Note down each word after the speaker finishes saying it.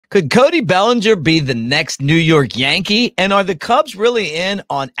Could Cody Bellinger be the next New York Yankee? And are the Cubs really in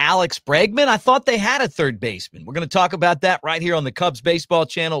on Alex Bregman? I thought they had a third baseman. We're going to talk about that right here on the Cubs Baseball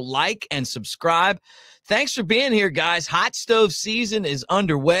channel. Like and subscribe. Thanks for being here, guys. Hot stove season is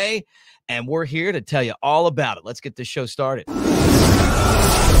underway, and we're here to tell you all about it. Let's get this show started.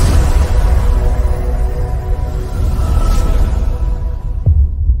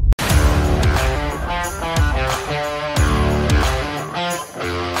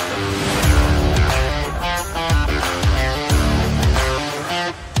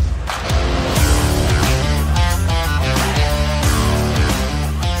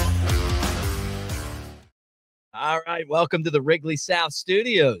 All right, welcome to the Wrigley South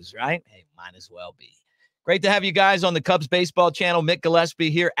Studios, right? Hey, might as well be. Great to have you guys on the Cubs Baseball channel. Mick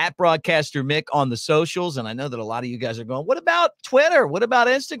Gillespie here at Broadcaster Mick on the socials, and I know that a lot of you guys are going, what about Twitter? What about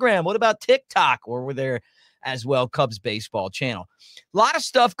Instagram? What about TikTok? Or we're there as well, Cubs Baseball channel. A lot of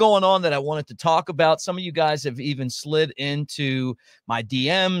stuff going on that I wanted to talk about. Some of you guys have even slid into my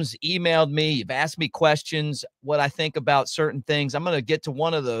DMs, emailed me. You've asked me questions, what I think about certain things. I'm going to get to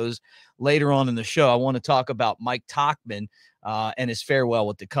one of those later on in the show. I want to talk about Mike Tauchman and his farewell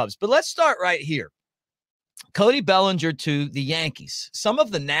with the Cubs. But let's start right here. Cody Bellinger to the Yankees. Some of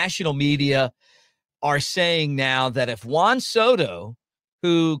the national media are saying now that if Juan Soto,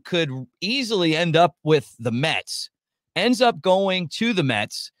 who could easily end up with the Mets, ends up going to the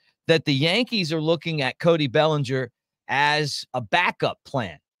Mets, that the Yankees are looking at Cody Bellinger as a backup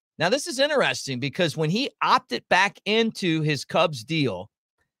plan. Now, this is interesting because when he opted back into his Cubs deal,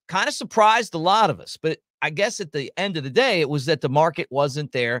 kind of surprised a lot of us. But I guess at the end of the day, it was that the market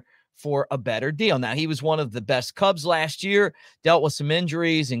wasn't there for a better deal. Now, he was one of the best Cubs last year, dealt with some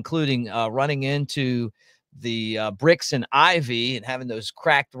injuries, including running into the bricks and ivy and having those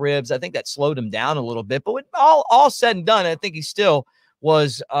cracked ribs. I think that slowed him down a little bit, but with all said and done, I think he still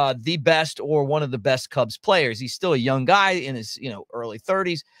was the best or one of the best Cubs players. He's still a young guy in his early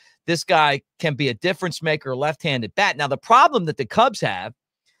 30s. This guy can be a difference maker, left-handed bat. Now, the problem that the Cubs have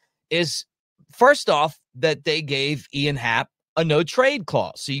is, first off, that they gave Ian Happ a no-trade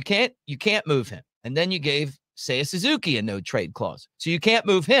clause. So you can't move him. And then you gave Seiya Suzuki a no-trade clause. So you can't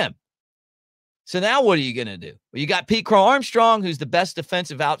move him. So now what are you going to do? Well, you got Pete Crow Armstrong, who's the best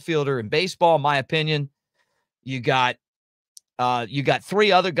defensive outfielder in baseball, in my opinion. You got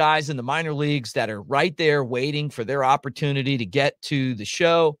three other guys in the minor leagues that are right there waiting for their opportunity to get to the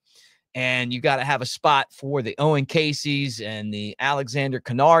show. And you got to have a spot for the Owen Caseys and the Alexander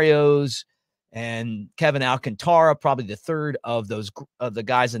Canarios and Kevin Alcantara, probably the third of the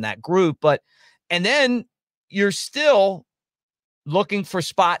guys in that group. And then you're still looking for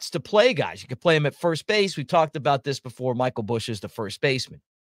spots to play guys. You could play him at first base. We talked about this before. Michael Busch is the first baseman.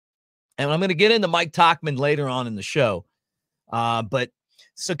 And I'm going to get into Mike Tauchman later on in the show. But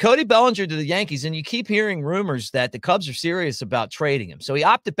so Cody Bellinger to the Yankees, and you keep hearing rumors that the Cubs are serious about trading him. So he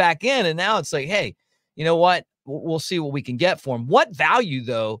opted back in, and now it's like, hey, you know what? We'll see what we can get for him. What value,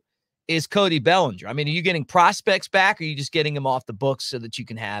 though, is Cody Bellinger? I mean, are you getting prospects back, or are you just getting him off the books so that you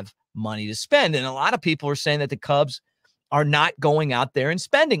can have money to spend? And a lot of people are saying that the Cubs are not going out there and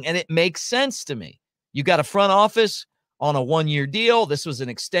spending, and it makes sense to me. You got a front office on a one-year deal. This was an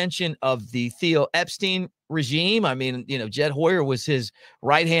extension of the Theo Epstein regime. I mean, Jed Hoyer was his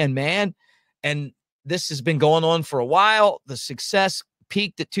right-hand man, and this has been going on for a while. The success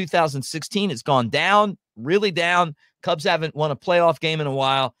peaked at 2016. It's gone down, really down. Cubs haven't won a playoff game in a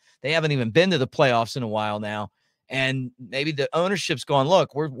while. They haven't even been to the playoffs in a while now. And maybe the ownership's going,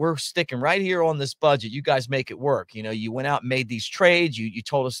 look, we're sticking right here on this budget. You guys make it work. You went out and made these trades. You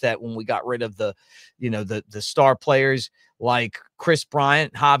told us that when we got rid of the star players like Chris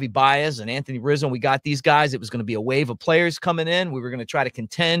Bryant, Javi Baez, and Anthony Rizzo, we got these guys. It was going to be a wave of players coming in. We were going to try to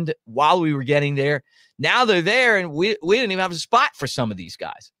contend while we were getting there. Now they're there, and we didn't even have a spot for some of these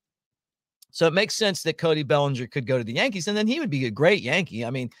guys. So it makes sense that Cody Bellinger could go to the Yankees, and then he would be a great Yankee.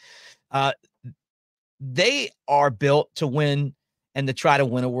 I mean, they are built to win and to try to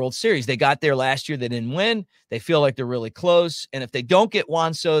win a World Series. They got there last year. They didn't win. They feel like they're really close. And if they don't get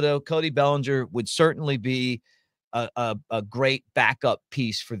Juan Soto, Cody Bellinger would certainly be a great backup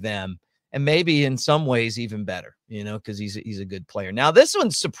piece for them. And maybe in some ways even better, because he's a good player. Now, this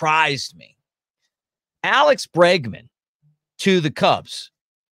one surprised me. Alex Bregman to the Cubs.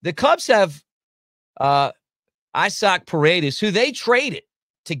 The Cubs have Isaac Paredes, who they traded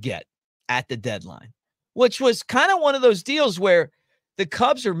to get at the deadline, which was kind of one of those deals where the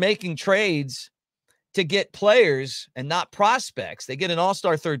Cubs are making trades to get players and not prospects. They get an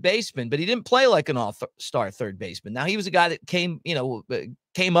all-star third baseman, but he didn't play like an all-star third baseman. Now, he was a guy that came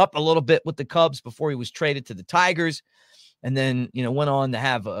up a little bit with the Cubs before he was traded to the Tigers. and then, went on to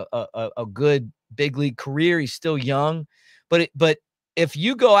have a good big league career. He's still young, but if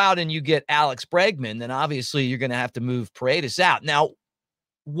you go out and you get Alex Bregman, then obviously you're going to have to move Paredes out. Now,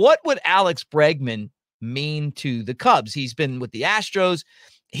 what would Alex Bregman mean to the Cubs? He's been with the Astros.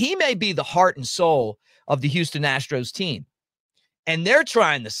 He may be the heart and soul of the Houston Astros team, and they're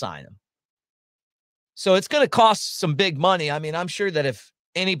trying to sign him. So it's going to cost some big money. I mean, I'm sure that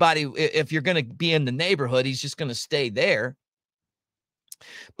if you're going to be in the neighborhood, he's just going to stay there.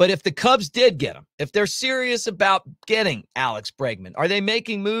 But if the Cubs did get him, if they're serious about getting Alex Bregman, are they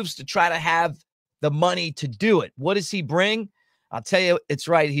making moves to try to have the money to do it? What does he bring? I'll tell you, it's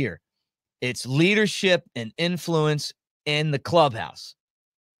right here. It's leadership and influence in the clubhouse.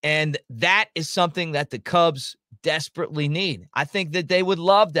 And that is something that the Cubs desperately need. I think that they would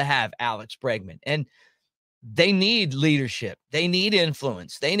love to have Alex Bregman. And they need leadership. They need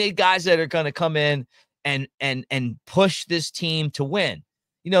influence. They need guys that are going to come in and push this team to win.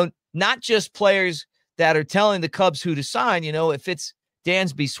 Not just players that are telling the Cubs who to sign. If it's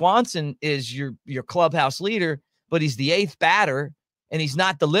Dansby Swanson is your clubhouse leader, but he's the eighth batter and he's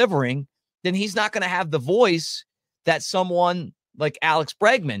not delivering, then he's not going to have the voice that someone like Alex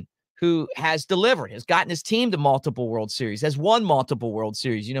Bregman, who has delivered, has gotten his team to multiple World Series, has won multiple World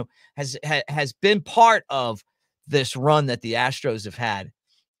Series, has been part of this run that the Astros have had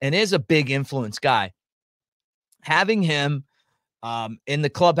and is a big influence guy. Having him in the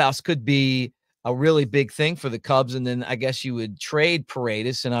clubhouse could be a really big thing for the Cubs. And then I guess you would trade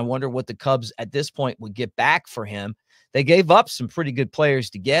Paredes, and I wonder what the Cubs at this point would get back for him. They gave up some pretty good players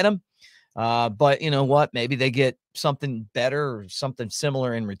to get him. But you know what? Maybe they get something better or something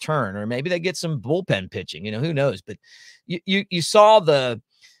similar in return, or maybe they get some bullpen pitching. Who knows? But you saw the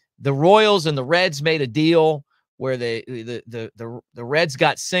Royals and the Reds made a deal where the Reds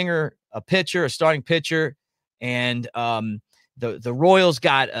got Singer, a starting pitcher, and the Royals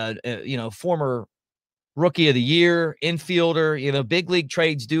got a former rookie of the year infielder. Big league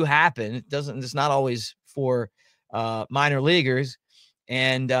trades do happen. It's not always for minor leaguers.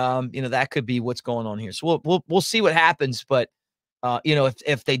 And, that could be what's going on here. So we'll see what happens. But,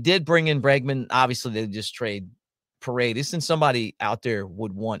 if they did bring in Bregman, obviously they'd just trade Paredes, and somebody out there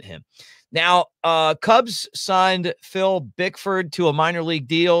would want him. Now, Cubs signed Phil Bickford to a minor league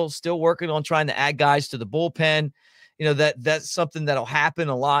deal, still working on trying to add guys to the bullpen. That's something that'll happen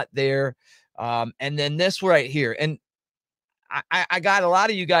a lot there. And then this right here. And I got a lot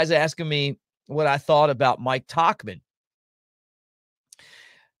of you guys asking me what I thought about Mike Tauchman.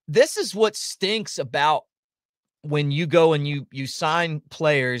 This is what stinks about when you go and you sign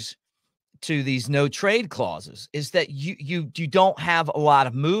players to these no trade clauses, is that you don't have a lot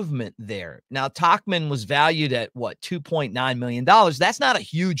of movement there. Now, Tauchman was valued at $2.9 million. That's not a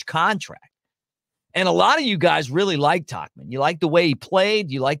huge contract. And a lot of you guys really like Tauchman. You like the way he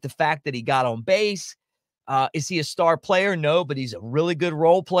played. You like the fact that he got on base. Is he a star player? No, but he's a really good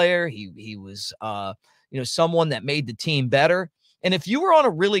role player. He was someone that made the team better. And if you were on a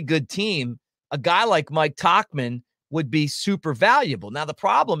really good team, a guy like Mike Tauchman would be super valuable. Now, the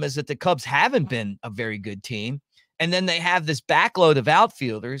problem is that the Cubs haven't been a very good team. And then they have this backload of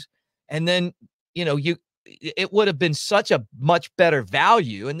outfielders. And then, it would have been such a much better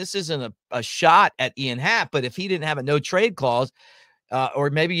value. And this isn't a shot at Ian Happ, but if he didn't have a no trade clause,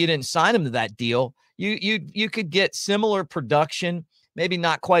 or maybe you didn't sign him to that deal, you could get similar production, maybe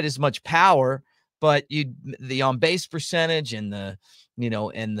not quite as much power, but the on base percentage and the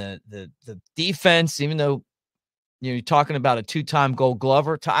defense, even though you're talking about a 2-time Gold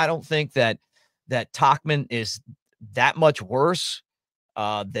Glover, I don't think that Tauchman is that much worse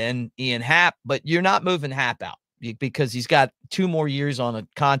than Ian Happ, but you're not moving Happ out because he's got 2 more years on a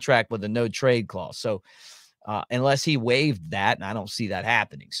contract with a no trade clause. So unless he waived that, and I don't see that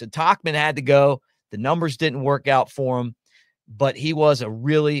happening. So Tauchman had to go. The numbers didn't work out for him, but he was a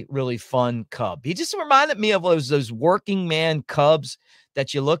really, really fun Cub. He just reminded me of those working man Cubs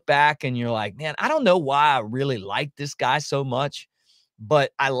that you look back and you're like, man, I don't know why I really like this guy so much,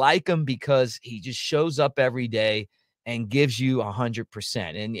 but I like him because he just shows up every day and gives you 100%.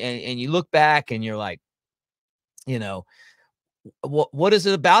 And you look back and you're like, what is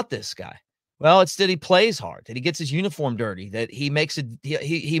it about this guy? Well, it's that he plays hard, that he gets his uniform dirty, that he makes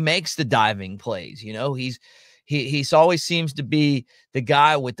he makes the diving plays. He's always seems to be the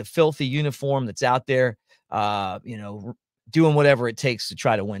guy with the filthy uniform that's out there, doing whatever it takes to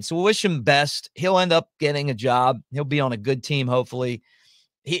try to win. So we wish him best. He'll end up getting a job. He'll be on a good team, hopefully.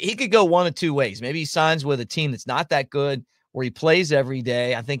 He could go one of 2 ways. Maybe he signs with a team that's not that good, where he plays every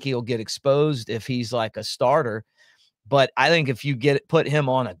day. I think he'll get exposed if he's like a starter. But I think if you put him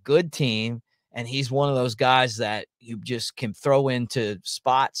on a good team and he's one of those guys that you just can throw into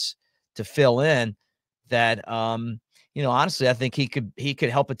spots to fill in that, honestly, I think he could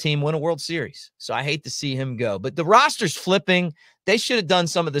help a team win a World Series. So I hate to see him go. But the roster's flipping. They should have done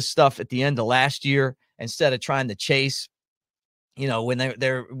some of this stuff at the end of last year instead of trying to chase. When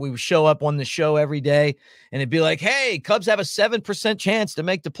we would show up on the show every day and it'd be like, hey, Cubs have a 7% chance to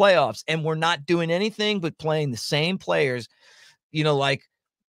make the playoffs. And we're not doing anything but playing the same players.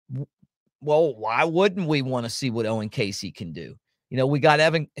 Well, why wouldn't we want to see what Owen Casey can do? We got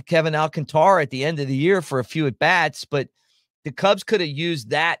Kevin Alcantara at the end of the year for a few at-bats, but the Cubs could have used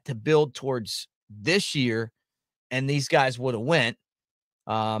that to build towards this year, and these guys would have went.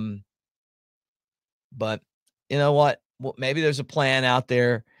 But you know what? Well, maybe there's a plan out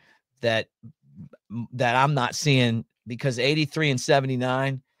there that I'm not seeing, because 83 and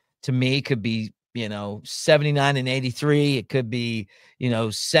 79 to me could be, 79 and 83. It could be,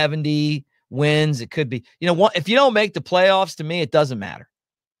 70 wins. It could be, if you don't make the playoffs, to me, it doesn't matter.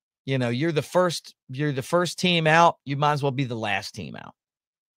 You're the first team out. You might as well be the last team out.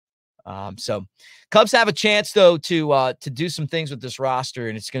 So Cubs have a chance, though, to do some things with this roster,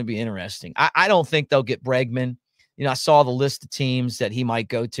 and it's going to be interesting. I don't think they'll get Bregman. I saw the list of teams that he might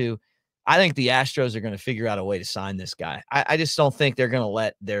go to. I think the Astros are going to figure out a way to sign this guy. I just don't think they're going to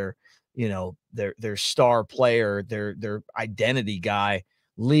let their star player, their identity guy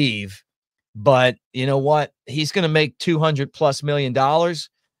leave. But you know what? He's going to make $200+ million.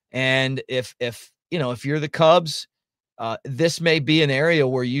 And if you're the Cubs, this may be an area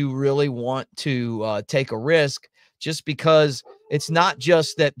where you really want to take a risk, just because it's not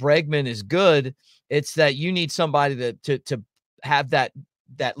just that Bregman is good. It's that you need somebody to have that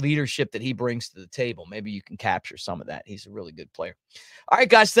leadership that he brings to the table. Maybe you can capture some of that. He's a really good player. All right,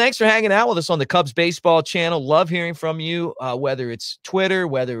 guys, thanks for hanging out with us on the Cubs Baseball channel. Love hearing from you, whether it's Twitter,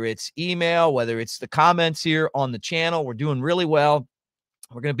 whether it's email, whether it's the comments here on the channel. We're doing really well.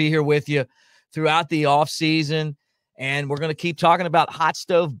 We're going to be here with you throughout the off season, and we're going to keep talking about hot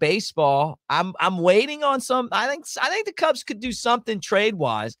stove baseball. I'm waiting on some. I think the Cubs could do something trade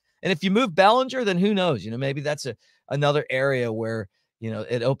wise. And if you move Bellinger, then who knows? Maybe that's another area where,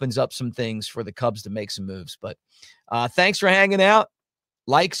 it opens up some things for the Cubs to make some moves. But thanks for hanging out.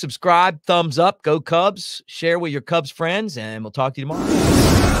 Like, subscribe, thumbs up, go Cubs. Share with your Cubs friends, and we'll talk to you tomorrow.